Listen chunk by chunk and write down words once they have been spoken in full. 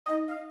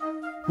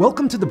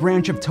Welcome to the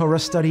branch of Torah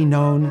study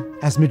known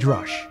as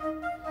Midrash.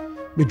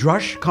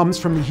 Midrash comes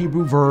from the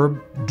Hebrew verb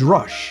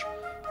drush,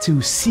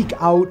 to seek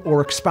out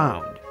or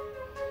expound.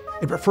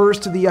 It refers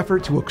to the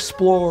effort to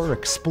explore,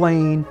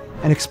 explain,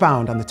 and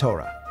expound on the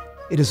Torah.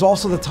 It is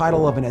also the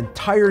title of an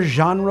entire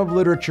genre of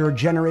literature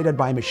generated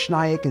by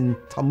Mishnaic and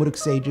Talmudic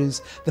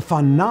sages, the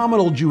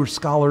phenomenal Jewish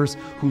scholars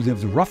who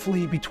lived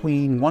roughly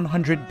between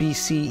 100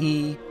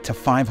 BCE to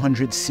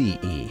 500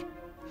 CE.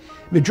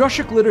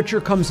 Midrashic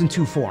literature comes in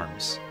two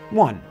forms.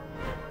 One,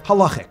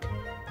 halachic.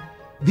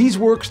 These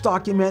works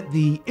document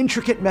the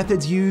intricate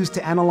methods used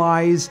to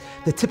analyze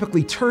the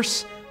typically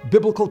terse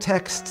biblical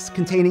texts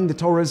containing the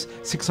Torah's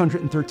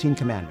 613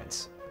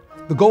 commandments.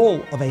 The goal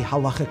of a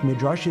halachic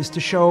midrash is to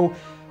show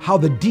how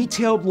the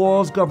detailed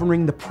laws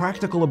governing the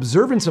practical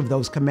observance of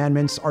those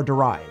commandments are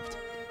derived.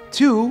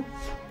 Two,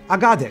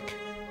 agadic.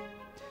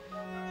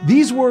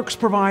 These works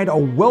provide a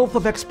wealth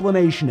of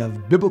explanation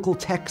of biblical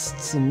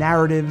texts and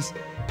narratives,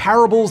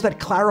 parables that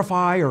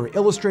clarify or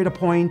illustrate a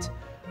point,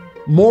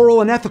 moral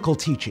and ethical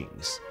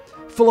teachings,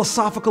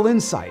 philosophical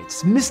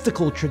insights,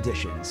 mystical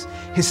traditions,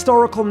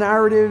 historical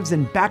narratives,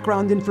 and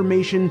background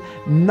information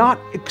not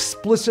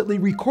explicitly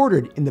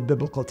recorded in the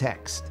biblical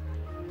text,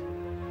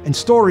 and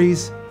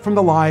stories from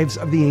the lives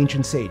of the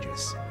ancient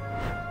sages.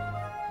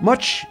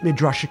 Much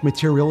midrashic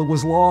material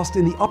was lost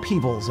in the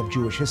upheavals of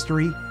Jewish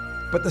history,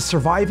 but the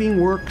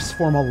surviving works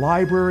form a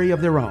library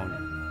of their own.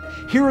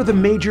 Here are the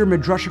major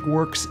midrashic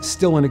works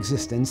still in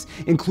existence,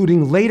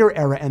 including later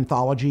era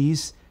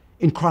anthologies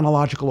in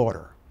chronological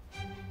order.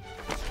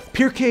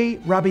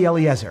 Pirkei Rabbi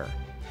Eliezer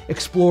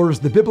explores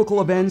the biblical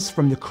events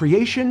from the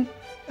creation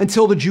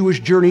until the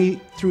Jewish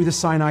journey through the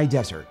Sinai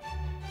desert.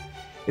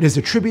 It is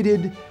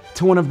attributed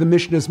to one of the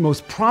Mishnah's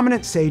most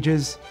prominent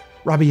sages,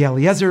 Rabbi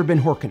Eliezer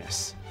ben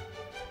Horkanus.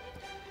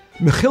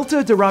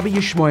 Mechilta de Rabbi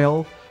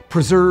Yishmael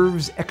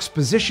preserves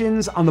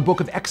expositions on the book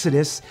of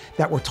Exodus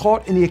that were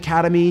taught in the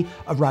academy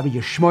of Rabbi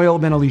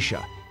Yishmael ben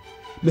Elisha.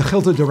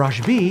 Mechilta de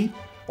Rashbi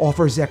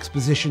offers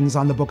expositions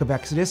on the book of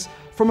Exodus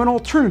from an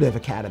alternative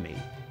academy,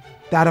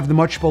 that of the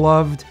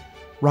much-beloved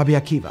Rabbi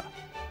Akiva.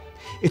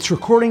 Its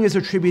recording is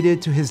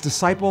attributed to his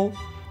disciple,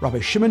 Rabbi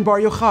Shimon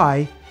Bar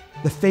Yochai,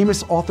 the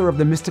famous author of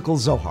the mystical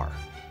Zohar.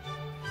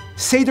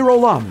 Seder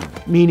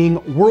Olam,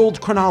 meaning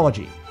world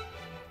chronology,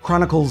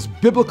 chronicles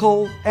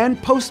biblical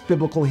and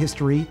post-biblical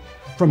history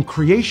from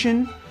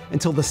creation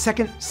until the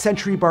 2nd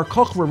century Bar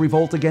Kokhba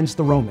revolt against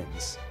the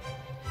Romans.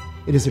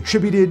 It is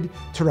attributed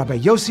to Rabbi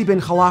Yossi ben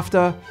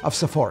Chalafta of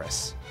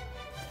Sepphoris.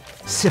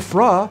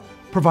 Sifra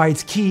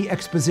provides key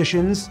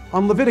expositions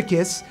on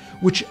Leviticus,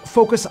 which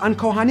focus on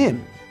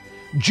Kohanim,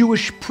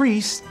 Jewish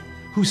priests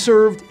who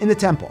served in the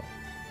temple.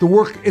 The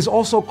work is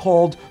also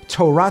called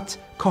Torat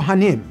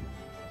Kohanim,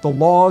 the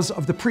laws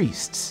of the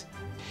priests.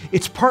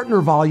 Its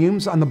partner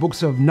volumes on the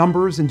books of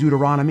Numbers and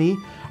Deuteronomy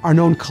are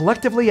known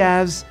collectively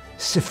as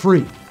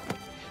Sifri.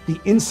 The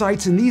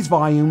insights in these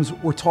volumes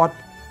were taught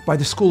by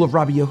the school of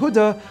Rabbi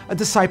Yehuda, a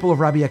disciple of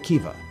Rabbi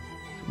Akiva.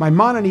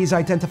 Maimonides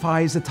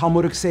identifies the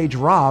Talmudic sage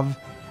Rav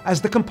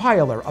as the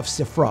compiler of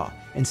Sifra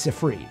and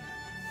Sifri.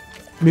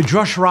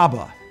 Midrash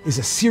Rabbah is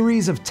a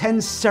series of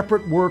 10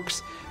 separate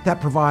works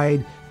that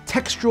provide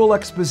textual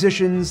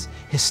expositions,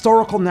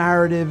 historical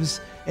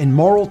narratives, and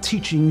moral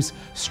teachings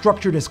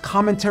structured as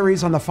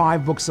commentaries on the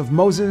 5 books of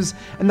Moses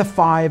and the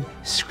 5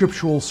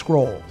 scriptural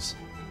scrolls: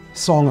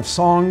 Song of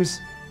Songs,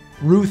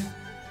 Ruth,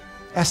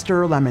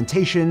 Esther,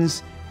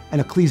 Lamentations, and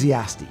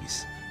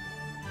Ecclesiastes.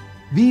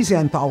 These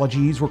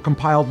anthologies were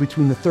compiled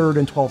between the 3rd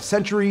and 12th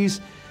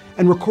centuries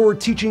and record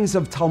teachings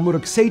of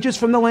Talmudic sages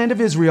from the land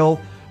of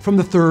Israel from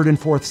the 3rd and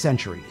 4th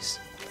centuries.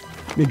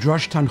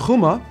 Midrash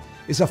Tanchuma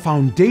is a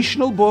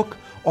foundational book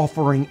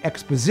offering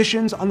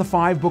expositions on the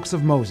 5 books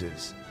of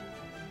Moses.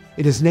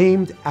 It is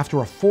named after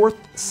a 4th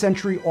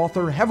century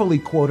author heavily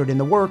quoted in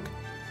the work,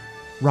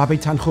 Rabbi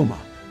Tanchuma.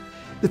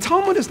 The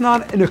Talmud is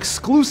not an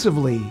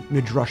exclusively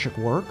midrashic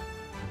work,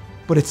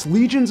 but its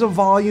legions of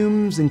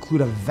volumes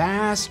include a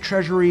vast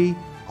treasury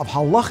of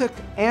halachic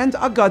and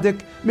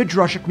agadic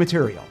midrashic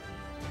material.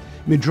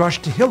 Midrash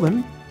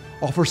Tehillim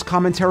offers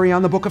commentary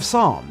on the book of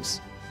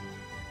Psalms.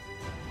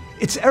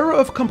 Its era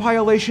of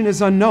compilation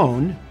is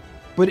unknown,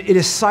 but it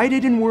is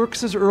cited in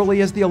works as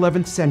early as the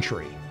 11th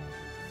century.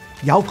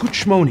 Yalkut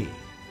Shmoni,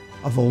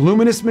 a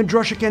voluminous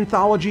midrashic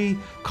anthology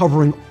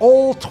covering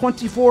all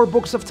 24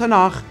 books of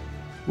Tanakh,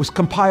 was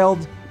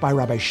compiled by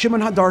Rabbi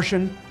Shimon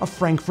Hadarshan of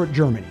Frankfurt,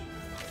 Germany.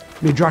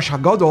 Midrash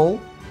Hagadol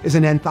is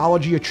an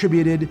anthology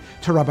attributed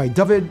to Rabbi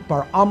David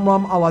Bar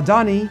Amram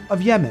al-Adani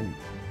of Yemen.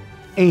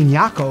 Ein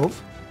Yaakov,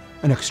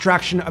 an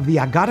extraction of the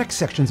Agadic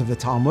sections of the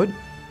Talmud,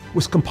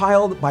 was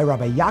compiled by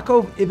Rabbi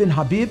Yaakov ibn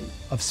Habib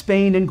of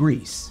Spain and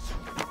Greece.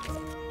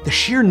 The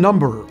sheer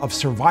number of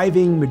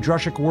surviving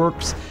midrashic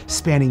works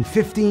spanning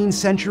 15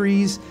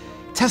 centuries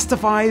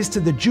testifies to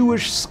the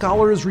Jewish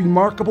scholars'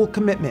 remarkable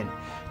commitment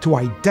to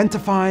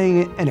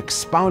identifying and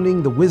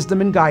expounding the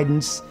wisdom and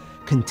guidance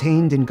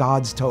contained in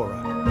God's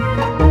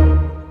Torah.